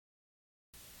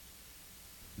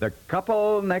The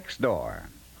Couple Next Door,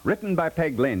 written by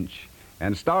Peg Lynch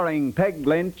and starring Peg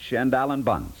Lynch and Alan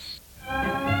Bunce.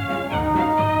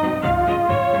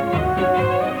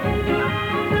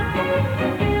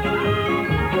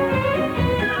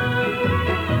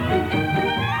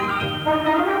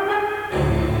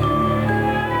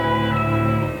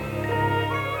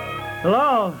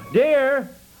 Hello, dear.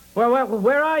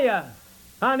 Where are you?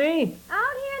 Honey?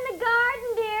 Out here in the garden,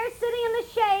 dear, sitting in the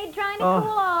shade, trying to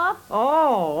cool off.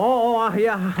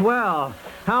 Yeah, well,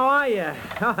 how are you?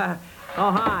 Hi,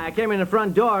 I came in the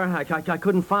front door. I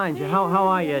couldn't find you. How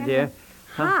are you, dear?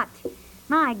 Hot.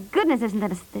 My goodness, isn't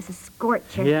this a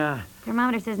scorcher? Yeah.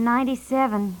 Thermometer says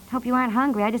 97. Hope you aren't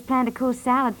hungry. I just planned a cool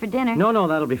salad for dinner. No,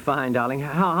 that'll be fine, darling.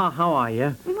 How are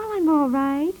you? Well, I'm all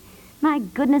right. My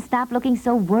goodness, stop looking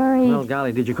so worried. Well,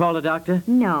 golly, did you call the doctor?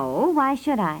 No, why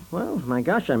should I? Well, my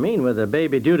gosh, I mean, with the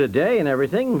baby due today and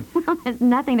everything. Well, there's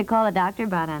nothing to call a doctor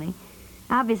about, honey.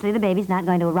 Obviously, the baby's not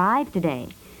going to arrive today.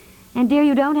 And, dear,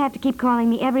 you don't have to keep calling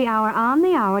me every hour on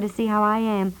the hour to see how I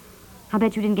am. I'll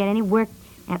bet you didn't get any work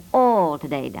at all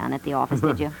today down at the office,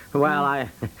 did you? Well,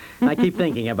 I keep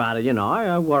thinking about it, you know.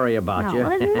 I worry about you.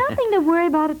 Well, there's nothing to worry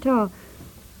about at all.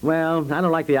 Well, I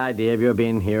don't like the idea of your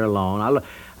being here alone.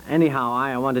 Anyhow,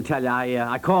 I wanted to tell you,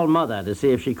 I called Mother to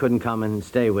see if she couldn't come and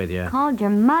stay with you. Called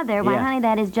your mother? Why, Yeah. honey,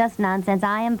 that is just nonsense.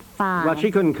 I am fine. Well, she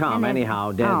couldn't come. And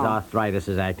Anyhow, Dad's arthritis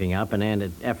is acting up, and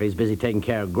Aunt Effie's busy taking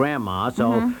care of Grandma,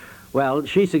 so... Well,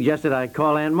 she suggested I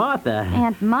call Aunt Martha.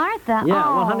 Aunt Martha?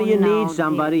 Yeah, well, honey, you no, need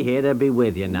somebody dear. here to be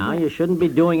with you now. You shouldn't be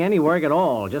doing any work at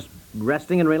all, just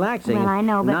resting and relaxing. Well, I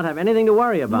know, and but... not have anything to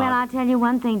worry about. Well, I'll tell you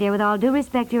one thing, dear. With all due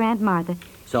respect to your Aunt Martha,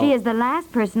 So- she is the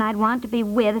last person I'd want to be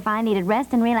with if I needed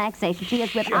rest and relaxation. She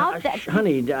is without that...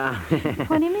 Honey,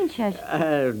 What do you mean, shush?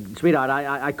 sweetheart,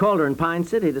 I called her in Pine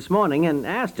City this morning and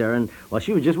asked her, and, well,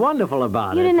 she was just wonderful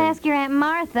about You it. didn't and- ask your Aunt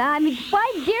Martha. I mean, why,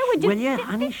 dear, would you... Well, yeah,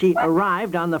 honey, she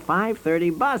arrived on the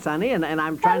 5:30 bus, honey, and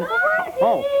I'm trying to...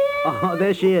 Oh,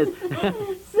 there she is.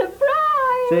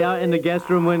 Surprise! See, out in the guest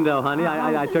room window, honey.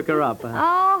 I took her up. Oh,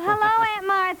 hello, Aunt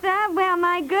Martha. Well,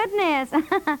 my goodness.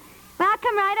 Well, I'll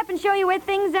come right up and show you where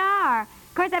things are.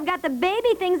 Of course, I've got the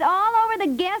baby things all over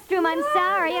the guest room. I'm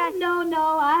sorry.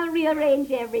 No, I'll rearrange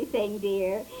everything,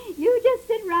 dear. You just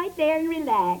sit right there and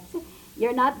relax.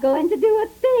 You're not going to do a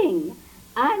thing.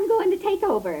 I'm going to take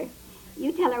over.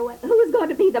 You tell her who's going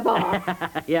to be the boss.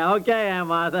 Yeah, okay, Aunt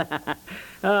Martha.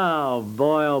 Oh,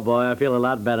 boy, I feel a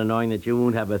lot better knowing that you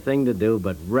won't have a thing to do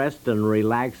but rest and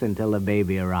relax until the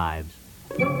baby arrives.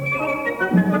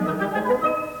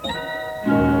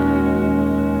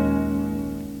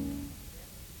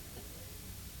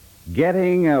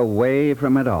 Getting away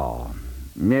from it all.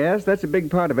 Yes, that's a big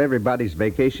part of everybody's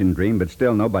vacation dream, but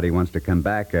still nobody wants to come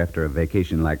back after a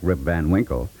vacation like Rip Van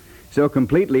Winkle. So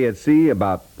completely at sea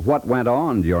about what went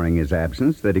on during his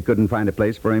absence that he couldn't find a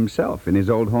place for himself in his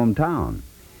old hometown.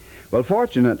 Well,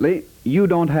 fortunately, you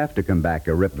don't have to come back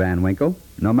a Rip Van Winkle,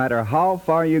 no matter how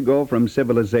far you go from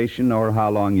civilization or how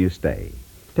long you stay.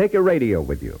 Take a radio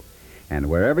with you, and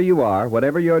wherever you are,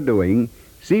 whatever you're doing,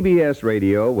 CBS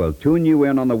Radio will tune you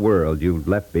in on the world you've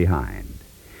left behind.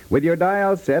 With your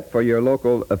dial set for your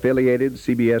local affiliated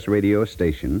CBS radio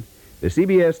station, the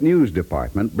CBS News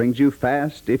Department brings you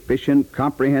fast, efficient,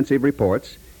 comprehensive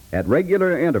reports at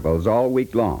regular intervals all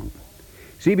week long.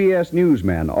 CBS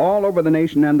newsmen all over the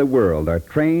nation and the world are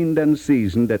trained and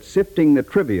seasoned at sifting the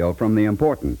trivial from the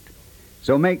important.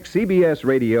 So make CBS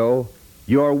Radio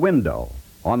your window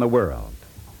on the world.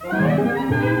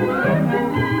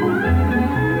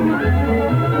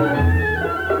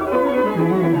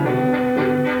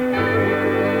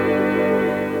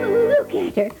 Look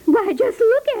at her. Why, just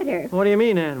look at her. What do you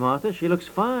mean, Aunt Martha? She looks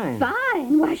fine.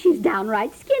 Fine. Why, she's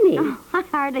downright skinny. Oh, I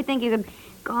hardly think you could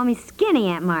call me skinny,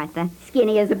 Aunt Martha.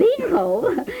 Skinny as a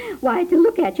beanpole. Why, to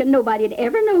look at you, nobody'd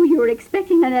ever know you were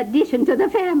expecting an addition to the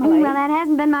family. Well, that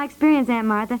hasn't been my experience, Aunt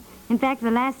Martha. In fact, for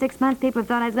the last 6 months, people have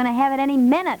thought I was going to have it any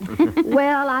minute.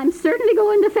 Well, I'm certainly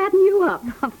going to fatten you up.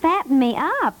 Fatten me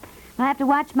up. I'll have to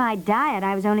watch my diet.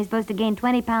 I was only supposed to gain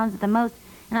 20 pounds at the most,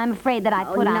 and I'm afraid that I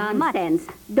put on much. Nonsense.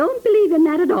 Don't believe in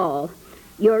that at all.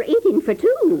 You're eating for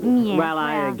two. Yeah, Well,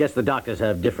 I guess the doctors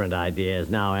have different ideas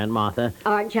now, Aunt Martha.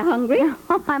 Aren't you hungry?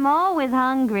 I'm always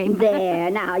hungry.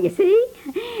 There, now, you see?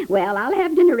 Well, I'll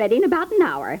have dinner ready in about an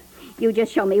hour. You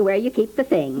just show me where you keep the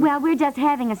things. Well, we're just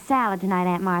having a salad tonight,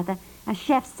 Aunt Martha. A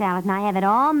chef's salad, and I have it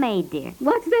all made, dear.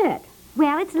 What's that?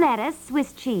 Well, it's lettuce,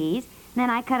 Swiss cheese, and then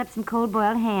I cut up some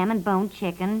cold-boiled ham and boned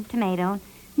chicken, tomato,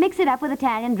 mix it up with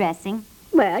Italian dressing.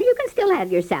 Well, you can still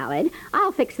have your salad.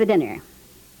 I'll fix the dinner.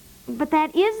 But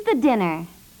that is the dinner.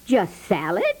 Just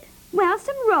salad? Well,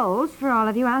 some rolls for all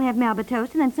of you. I'll have Melba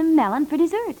toast and then some melon for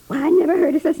dessert. Well, I never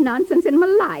heard of such nonsense in my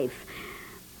life.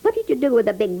 What did you do with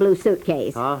the big blue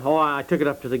suitcase? Oh, I took it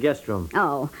up to the guest room.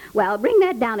 Oh, well, bring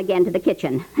that down again to the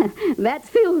kitchen. That's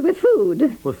filled with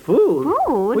food. With food?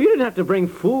 Food? Well, you didn't have to bring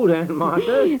food, Aunt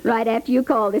Martha. Right after you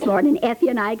called this morning, Effie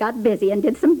and I got busy and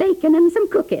did some baking and some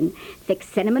cooking. Fixed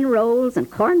cinnamon rolls and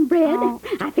cornbread. Oh.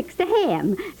 I fixed a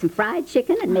ham, some fried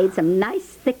chicken, and made some nice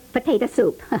thick potato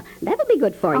soup. That'll be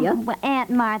good for you. Oh, well, Aunt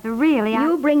Martha, really,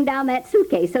 You bring down that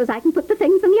suitcase so as I can put the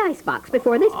things in the icebox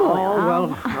before they spoil. Oh,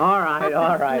 well, all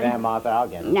right, Aunt Martha, I'll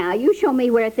get it. Now, you show me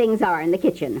where things are in the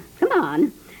kitchen. Come on.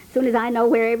 As soon as I know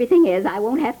where everything is, I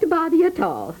won't have to bother you at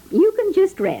all. You can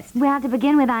just rest. Well, to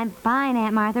begin with, I'm fine,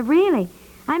 Aunt Martha, really.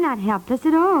 I'm not helpless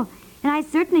at all. And I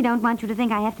certainly don't want you to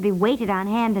think I have to be waited on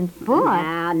hand and foot.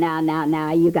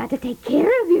 Now. You got to take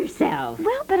care of yourself.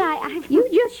 Well, but I... You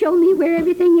just show me where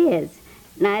everything is.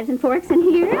 Knives and forks in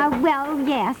here? well,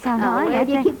 yes, Where yes,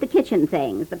 do you keep the kitchen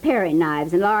things? The paring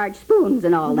knives and large spoons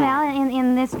and all that? Well,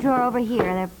 in this drawer over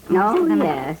here. Oh,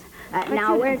 yes.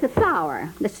 Now, where's the flour,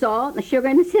 the salt, the sugar,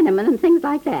 and the cinnamon and things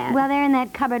like that? Well, they're in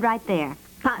that cupboard right there.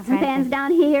 Pots and right pans there.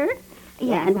 down here?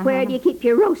 Yes, And where do you keep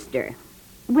your roaster?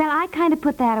 Well, I kind of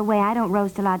put that away. I don't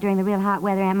roast a lot during the real hot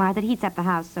weather, Aunt Martha. It heats up the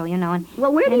house, so, you know. And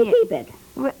Well, where do and you keep it?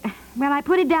 Well, I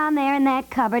put it down there in that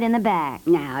cupboard in the back.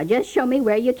 Now, just show me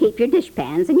where you keep your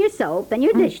dishpans and your soap and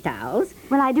your dish towels.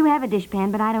 Well, I do have a dishpan,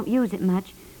 but I don't use it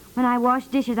much. When I wash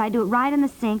dishes, I do it right in the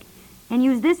sink and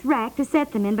use this rack to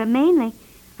set them in, but mainly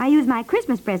I used my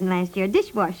Christmas present last year, a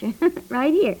dishwasher,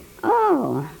 right here.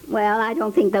 Oh, well, I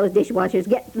don't think those dishwashers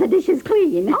get the dishes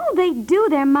clean. Oh, they do.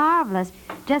 They're marvelous.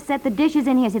 Just set the dishes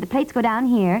in here. See, the plates go down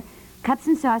here, cups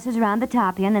and saucers around the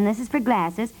top here, and then this is for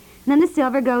glasses. And then the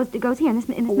silver goes here in this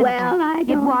middle Well, part. I It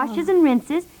don't washes and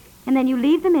rinses, and then you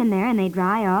leave them in there, and they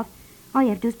dry off. All you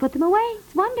have to do is put them away.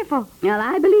 It's wonderful. Well,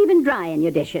 I believe in drying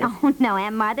your dishes. Oh, no,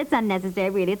 Aunt Martha, that's unnecessary,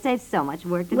 really. It saves so much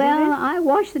work to Well, do this. I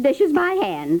wash the dishes by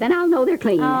hand. Then I'll know they're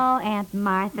clean. Oh, Aunt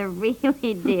Martha,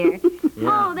 really, dear.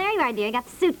 Oh, there you are, dear. You got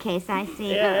the suitcase, I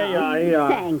see. Yeah.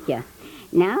 Thank you.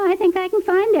 Now I think I can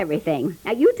find everything.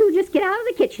 Now, you two just get out of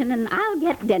the kitchen and I'll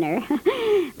get dinner.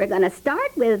 We're going to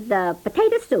start with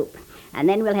potato soup. And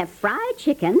then we'll have fried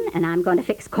chicken, and I'm going to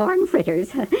fix corn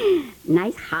fritters.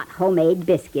 Nice hot homemade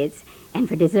biscuits. And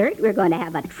for dessert, we're going to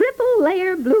have a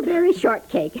triple-layer blueberry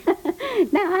shortcake.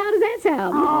 Now, how does that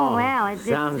sound? Oh, well, it's...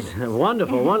 Sounds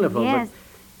wonderful. Yes.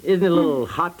 But isn't it a little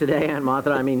hot today, Aunt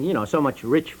Martha? I mean, so much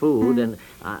rich food, and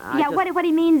Yeah, what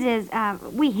he means is,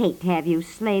 we hate to have you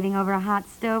slaving over a hot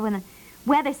stove when the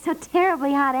weather's so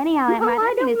terribly hot anyhow, Aunt Oh, Martha.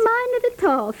 I don't mind it at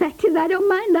all. Fact is, I don't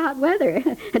mind the hot weather.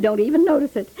 I don't even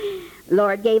notice it.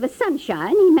 Lord gave us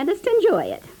sunshine. He meant us to enjoy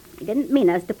it. He didn't mean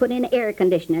us to put in air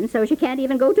conditioning so she can't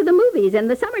even go to the movies in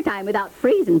the summertime without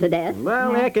freezing to death.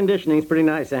 Well, air conditioning's pretty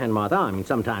nice, Aunt Martha. I mean,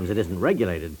 sometimes it isn't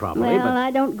regulated properly, Well, but...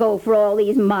 I don't go for all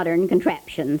these modern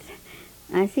contraptions.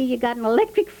 I see you got an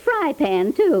electric fry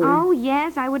pan, too. Oh,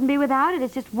 yes, I wouldn't be without it.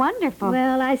 It's just wonderful.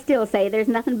 Well, I still say there's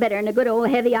nothing better than a good old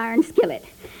heavy iron skillet.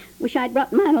 Wish I'd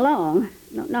brought mine along.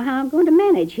 Don't know how I'm going to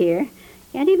manage here.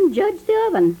 Can't even judge the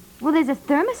oven. Well, there's a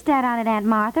thermostat on it, Aunt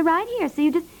Martha, right here. So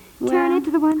you just turn Well, it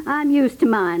to the one. I'm used to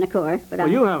mine, of course, but Well,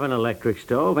 you have an electric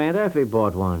stove. Aunt Effie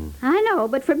bought one. I know,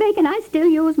 but for baking, I still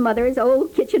use Mother's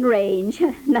old kitchen range.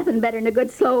 Nothing better than a good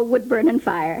slow wood-burning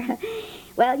fire.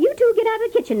 Well, you two get out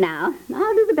of the kitchen now.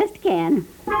 I'll do the best I can.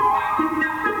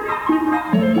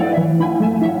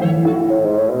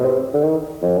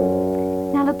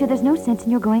 Now, look, dear, there's no sense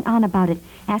in your going on about it.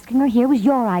 Asking her here was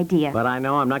your idea. But I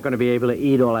know I'm not going to be able to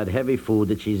eat all that heavy food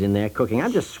that she's in there cooking.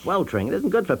 I'm just sweltering. It isn't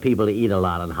good for people to eat a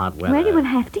lot in hot weather. Well, you will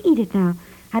have to eat it now.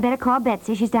 I better call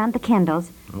Betsy. She's down at the Kendalls.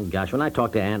 Oh, gosh, when I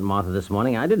talked to Aunt Martha this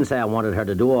morning, I didn't say I wanted her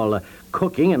to do all the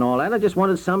cooking and all that. I just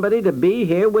wanted somebody to be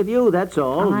here with you, that's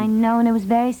all. Oh, I know, and it was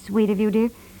very sweet of you, dear,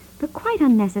 but quite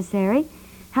unnecessary.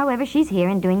 However, she's here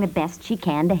and doing the best she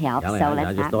can to help, Ellie, so I let's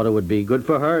just not... thought it would be good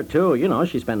for her, too.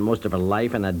 She spent most of her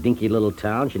life in that dinky little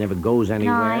town. She never goes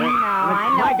anywhere. I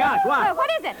know. My gosh, what? What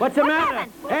is it? What's the What matter?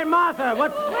 happened? Aunt Martha,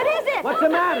 What is it? What's the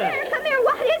matter? Come here.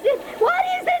 What is it? What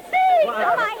is this thing? What?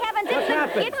 Oh, my heavens, What's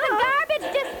happened? it's the garbage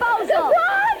disposal.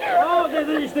 What? Oh,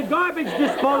 it's the garbage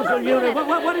disposal unit.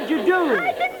 What did you do?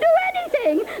 I didn't do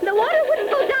anything. The water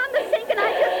wouldn't go down the sink, and I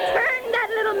just turned that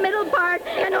little middle part,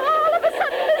 and all of a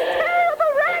sudden this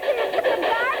terrible racket. The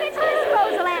garbage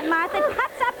disposal, Aunt Martha,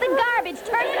 cuts up the garbage.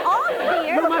 Turn it off,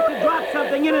 dear. You must have dropped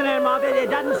something in it, Aunt Martha. It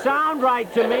doesn't sound right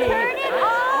to me. Turn it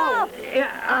off.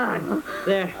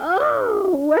 There.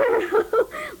 Oh,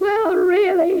 well,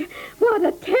 really, what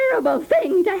a terrible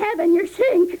thing to have in your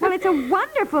sink. Well, it's a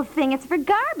wonderful thing. It's for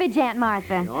garbage, Aunt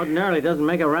Martha. Ordinarily doesn't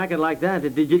make a racket like that.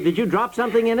 Did you drop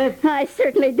something in it? I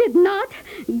certainly did not.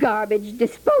 Garbage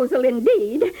disposal,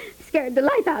 indeed. Scared the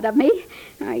life out of me.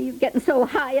 Are you getting so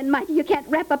high and mighty you can't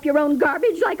wrap up your own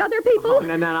garbage like other people? Oh,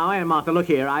 no, Aunt Martha, look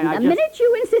here. The minute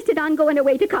you insisted on going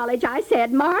away to college, I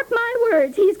said, mark my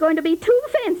words, he's going to be too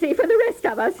fancy for the rest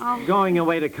of us. Going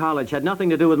away to college had nothing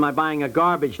to do with my buying a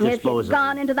garbage disposal. If you'd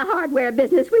gone into the hardware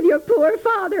business with your poor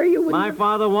father, you wouldn't... My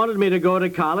father wanted me to go to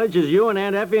college as you and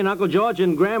Aunt Effie and Uncle George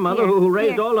and Grandmother who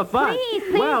raised all the funds. Please,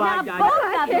 well, now, both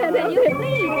of you, will you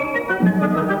please?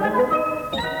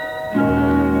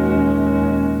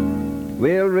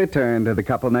 We'll return to the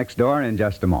couple next door in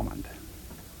just a moment.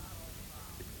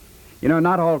 You know,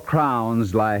 not all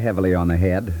crowns lie heavily on the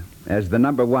head. As the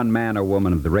number one man or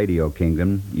woman of the radio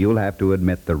kingdom, you'll have to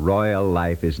admit the royal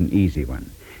life is an easy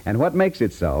one. And what makes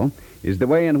it so is the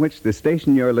way in which the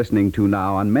station you're listening to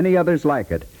now and many others like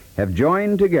it have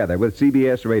joined together with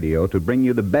CBS Radio to bring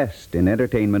you the best in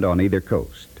entertainment on either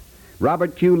coast.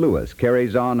 Robert Q. Lewis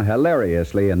carries on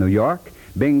hilariously in New York.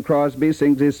 Bing Crosby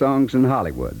sings his songs in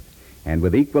Hollywood. And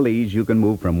with equal ease, you can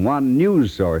move from one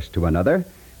news source to another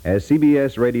as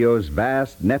CBS Radio's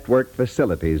vast network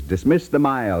facilities dismiss the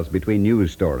miles between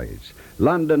news stories.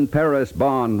 London, Paris,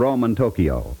 Bonn, Rome, and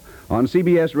Tokyo. On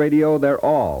CBS Radio, they're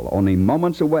all only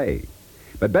moments away.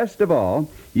 But best of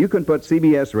all, you can put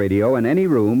CBS Radio in any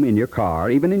room, in your car,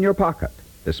 even in your pocket.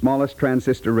 The smallest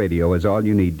transistor radio is all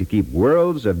you need to keep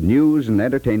worlds of news and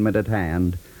entertainment at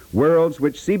hand, worlds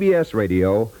which CBS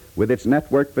Radio, with its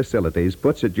network facilities,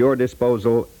 puts at your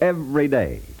disposal every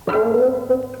day.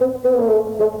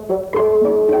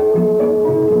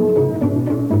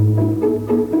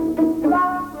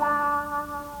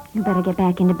 You better get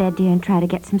back into bed, dear, and try to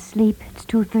get some sleep. It's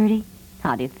 2:30.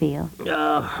 How do you feel?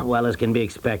 Oh, well, as can be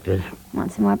expected.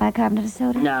 Want some more bicarbonate of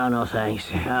soda? No, thanks.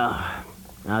 Oh,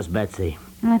 how's Betsy?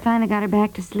 Well, I finally got her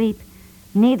back to sleep.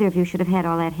 Neither of you should have had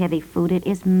all that heavy food. It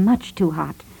is much too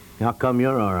hot. How come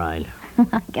you're all right?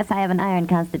 I guess I have an iron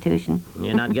constitution.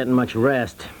 You're not getting much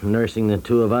rest, nursing the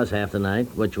two of us half the night,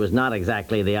 which was not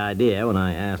exactly the idea when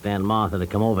I asked Aunt Martha to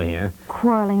come over here.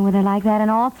 Quarreling with her like that and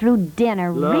all through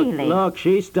dinner, really. Look,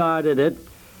 she started it.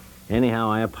 Anyhow,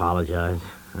 I apologize.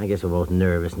 I guess we're both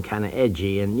nervous and kind of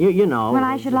edgy, and you know... Well,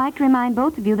 I should like to remind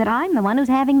both of you that I'm the one who's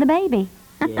having the baby.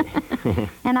 Yeah.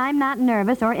 And I'm not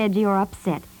nervous or edgy or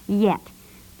upset. Yet.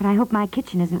 But I hope my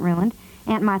kitchen isn't ruined.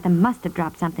 Aunt Martha must have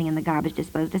dropped something in the garbage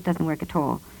disposal. This doesn't work at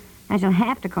all. I shall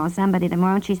have to call somebody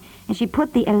tomorrow, and she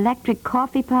put the electric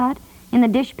coffee pot in the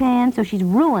dishpan, so she's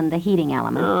ruined the heating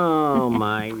element. Oh,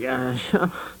 my gosh.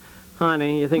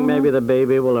 Honey, you think maybe the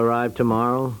baby will arrive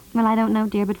tomorrow? Well, I don't know,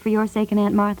 dear, but for your sake and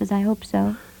Aunt Martha's, I hope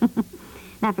so.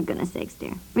 Now, for goodness sakes,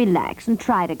 dear, relax and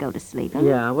try to go to sleep. Huh?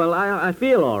 Yeah, well, I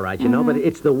feel all right, you know, but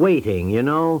it's the waiting, you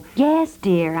know? Yes,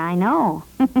 dear, I know.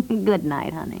 Good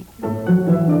night, honey.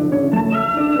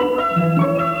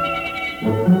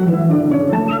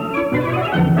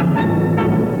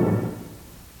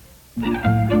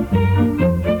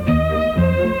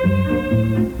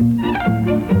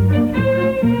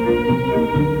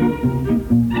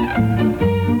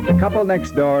 Couple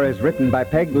Next Door is written by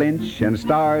Peg Lynch and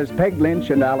stars Peg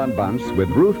Lynch and Alan Bunce with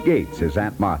Ruth Gates as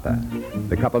Aunt Martha.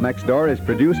 The Couple Next Door is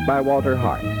produced by Walter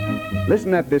Hart.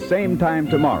 Listen at this same time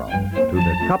tomorrow to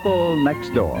The Couple Next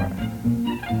Door.